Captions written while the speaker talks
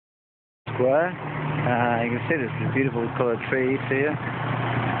square. You can see there's some beautiful coloured trees here.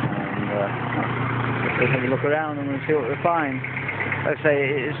 And let's have a look around and we'll see what we find. Like I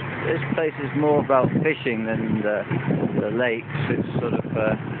say, this place is more about fishing than the lakes. It's sort of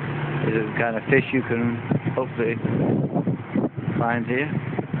the kind of fish you can hopefully find here.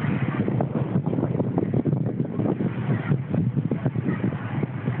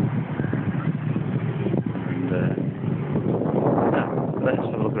 Let's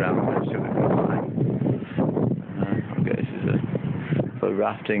have a look around and see what we can find. Okay, this is for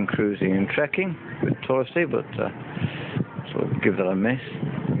rafting, cruising and trekking. A bit touristy, but so we'll give that a miss.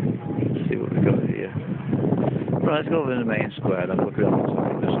 Let's see what we've got here. Right, let's go over to the main square and have a look around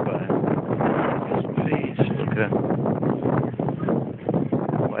the square. Some trees, look at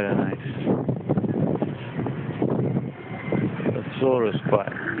quite a nice. The floor is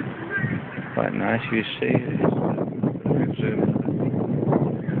quite nice, you see. Zoom in.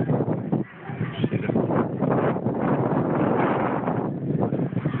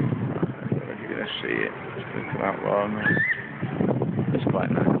 See it. Come out well. It's quite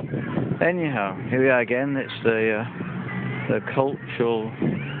nice. Anyhow, here we are again. It's the cultural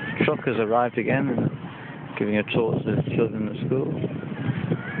truck has arrived again and giving a tour to the children at school.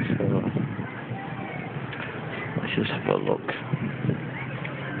 So let's just have a look.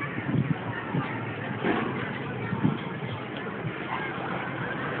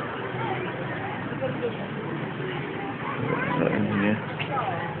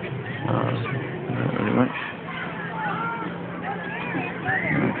 Not really much.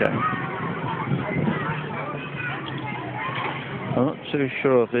 Okay. I'm not too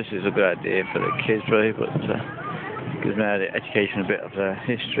sure if this is a good idea for the kids really, but gives me an education a bit of their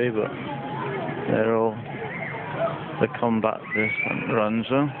history, but they're all the combat this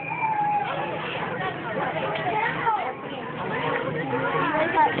runs on.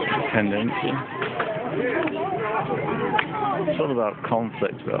 Tendency. It's all about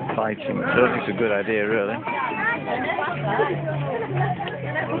conflict, about fighting. So I don't think it's a good idea, really.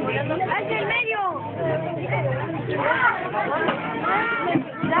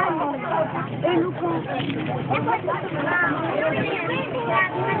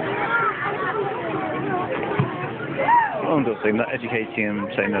 One good thing, that educating them,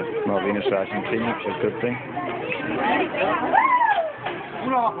 saying that Malvinas are Argentina, which is a good thing.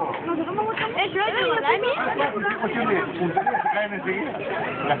 Uno abajo. ¿Es lo de la mía? Es cuestión de puntería, se caen enseguida.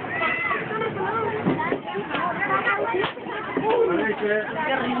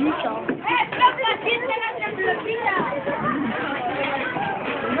 ¡Qué rico! ¡Profe, siente la temblorita!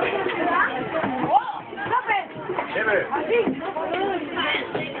 ¡Profe! ¡Así!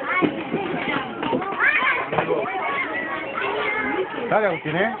 Dale,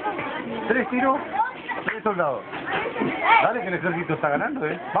 Agustín, 3 tiros, 3 soldados. Dale, que el ejército está ganando,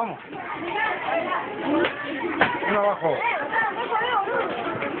 Vamos. Uno abajo.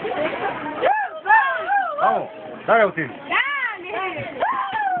 Vamos. Dale, Agustín.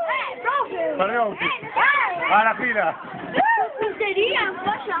 Para arriba, Agustín. A la fila. ¡Puntería,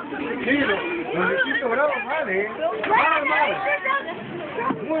 pasa! Sí, los distintos bravos mal, Mal.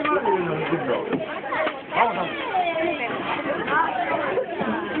 Muy mal los distintos. Vamos, vamos.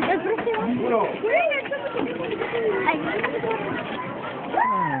 Uno.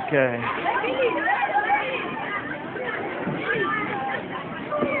 Okay.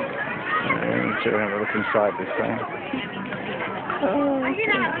 So we're going to look inside this thing. Oh,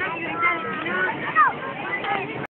 okay.